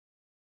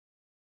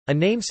A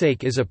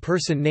namesake is a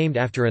person named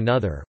after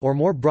another, or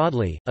more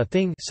broadly, a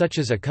thing such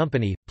as a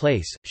company,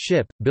 place,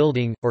 ship,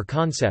 building, or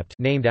concept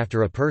named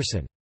after a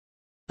person.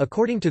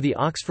 According to the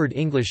Oxford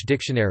English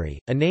Dictionary,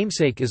 a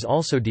namesake is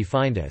also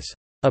defined as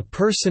a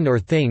person or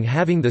thing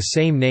having the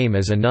same name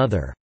as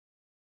another.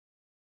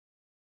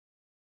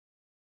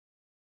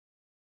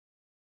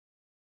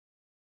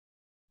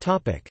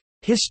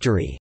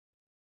 History.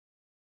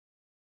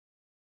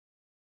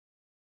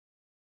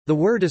 The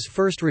word is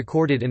first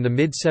recorded in the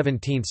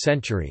mid-17th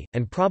century,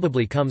 and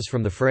probably comes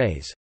from the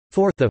phrase,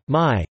 for the,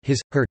 my, his,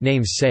 her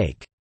name's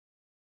sake.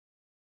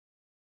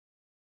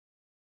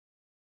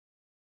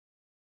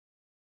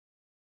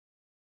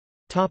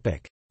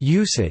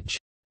 Usage.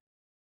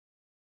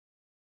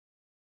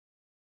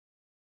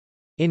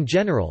 In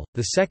general,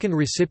 the second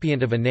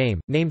recipient of a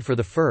name, named for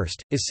the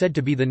first, is said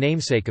to be the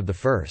namesake of the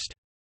first.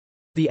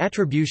 The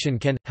attribution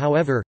can,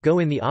 however, go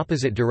in the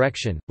opposite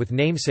direction, with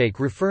namesake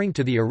referring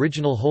to the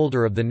original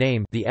holder of the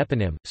name, the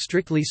eponym.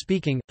 Strictly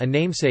speaking, a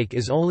namesake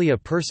is only a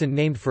person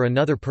named for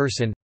another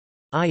person,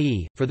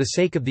 i.e., for the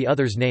sake of the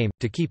other's name,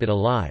 to keep it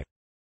alive.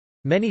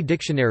 Many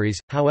dictionaries,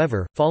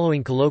 however,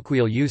 following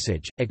colloquial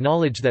usage,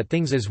 acknowledge that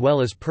things as well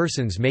as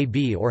persons may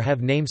be or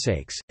have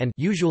namesakes, and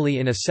usually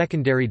in a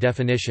secondary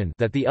definition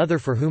that the other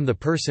for whom the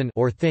person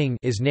or thing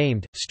is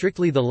named,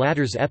 strictly the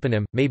latter's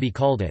eponym, may be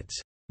called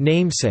its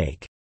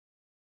namesake.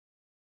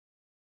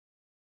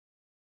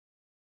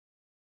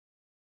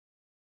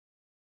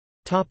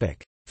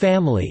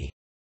 Family.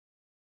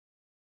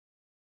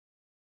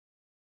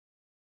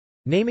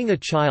 Naming a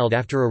child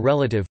after a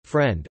relative,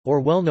 friend, or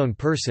well-known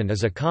person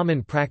is a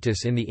common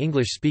practice in the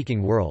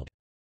English-speaking world.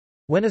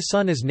 When a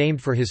son is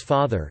named for his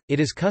father, it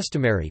is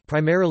customary,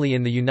 primarily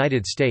in the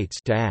United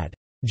States, to add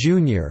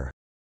Jr.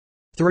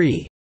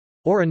 3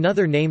 or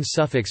another name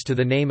suffix to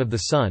the name of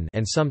the son,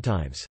 and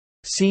sometimes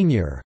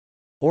Sr.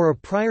 or a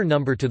prior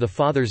number to the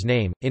father's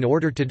name, in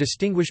order to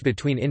distinguish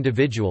between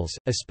individuals,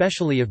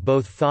 especially if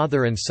both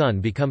father and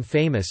son become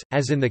famous,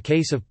 as in the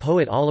case of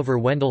poet Oliver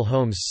Wendell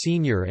Holmes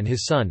Sr. and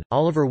his son,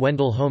 Oliver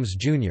Wendell Holmes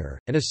Jr.,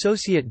 an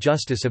Associate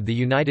Justice of the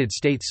United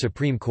States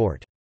Supreme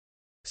Court.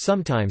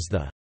 Sometimes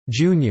the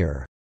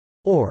Jr.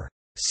 or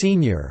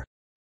Sr.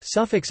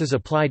 suffix is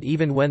applied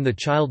even when the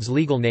child's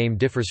legal name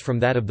differs from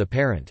that of the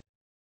parent.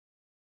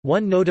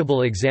 One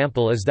notable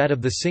example is that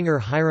of the singer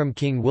Hiram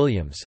King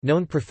Williams,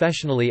 known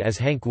professionally as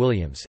Hank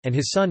Williams, and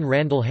his son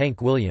Randall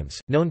Hank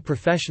Williams, known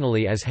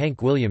professionally as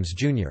Hank Williams,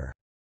 Jr.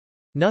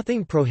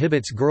 Nothing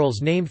prohibits girls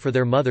named for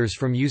their mothers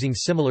from using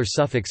similar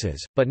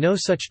suffixes, but no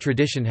such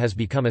tradition has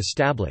become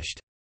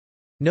established.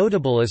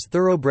 Notable is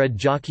thoroughbred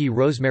jockey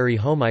Rosemary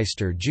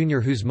Homeister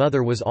Jr., whose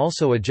mother was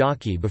also a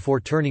jockey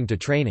before turning to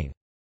training.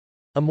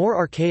 A more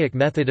archaic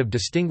method of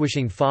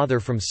distinguishing father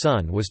from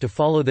son was to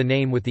follow the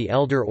name with the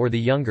elder or the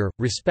younger,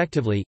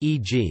 respectively,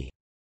 e.g.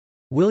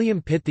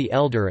 William Pitt the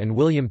Elder and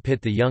William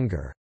Pitt the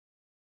Younger.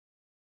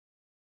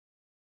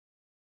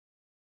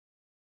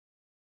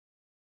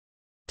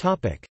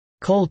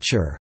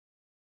 Culture.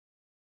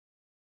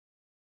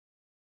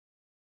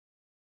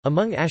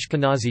 Among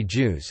Ashkenazi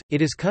Jews,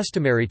 it is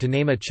customary to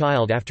name a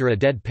child after a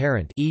dead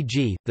parent,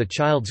 e.g., the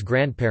child's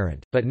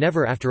grandparent, but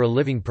never after a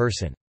living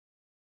person.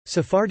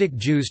 Sephardic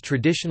Jews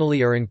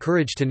traditionally are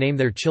encouraged to name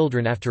their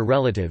children after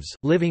relatives,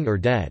 living or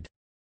dead.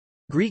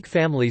 Greek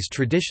families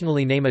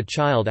traditionally name a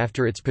child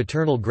after its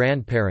paternal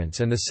grandparents,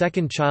 and the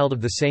second child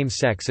of the same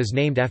sex is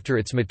named after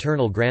its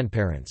maternal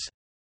grandparents.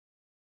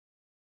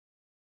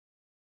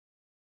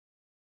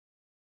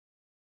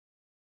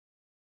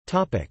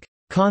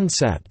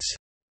 Concepts.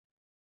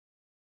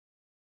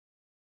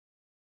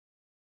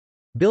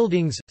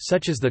 Buildings,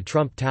 such as the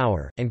Trump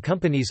Tower, and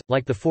companies,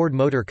 like the Ford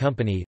Motor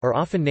Company, are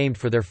often named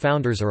for their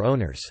founders or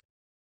owners.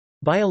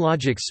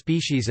 Biologic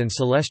species and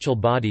celestial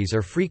bodies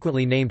are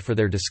frequently named for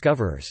their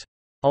discoverers.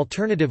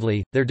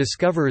 Alternatively, their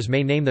discoverers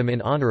may name them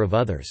in honor of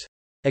others.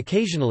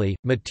 Occasionally,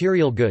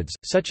 material goods,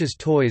 such as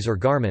toys or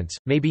garments,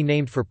 may be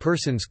named for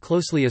persons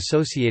closely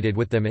associated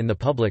with them in the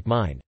public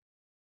mind.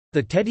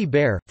 The teddy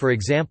bear, for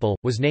example,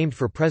 was named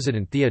for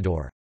President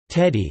Theodore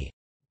Teddy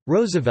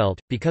Roosevelt,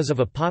 because of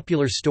a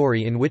popular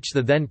story in which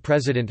the then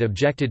president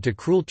objected to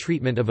cruel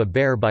treatment of a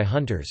bear by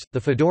hunters. The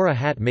fedora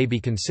hat may be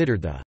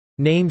considered the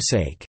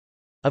namesake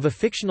of a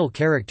fictional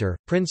character,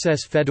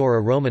 Princess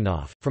Fedora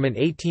Romanov, from an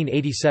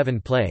 1887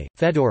 play,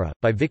 Fedora,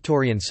 by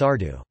Victorian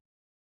Sardou.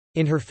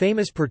 In her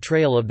famous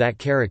portrayal of that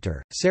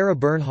character, Sarah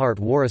Bernhardt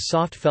wore a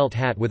soft felt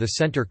hat with a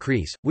center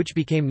crease, which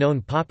became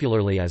known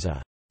popularly as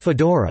a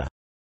fedora.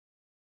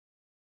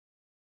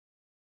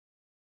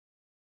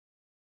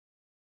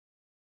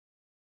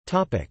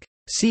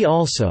 See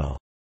also: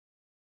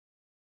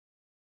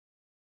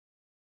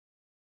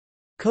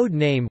 Code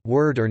name,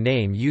 word or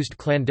name used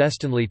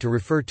clandestinely to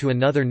refer to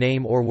another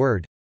name or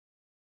word.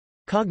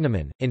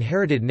 Cognomen,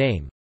 inherited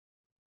name.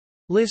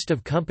 List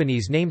of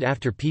companies named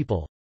after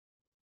people.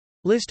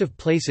 List of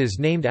places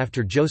named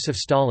after Joseph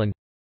Stalin.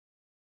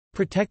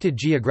 Protected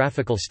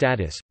geographical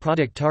status,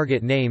 product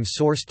target name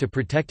sourced to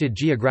protected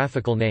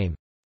geographical name.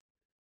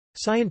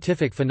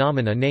 Scientific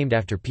phenomena named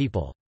after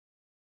people.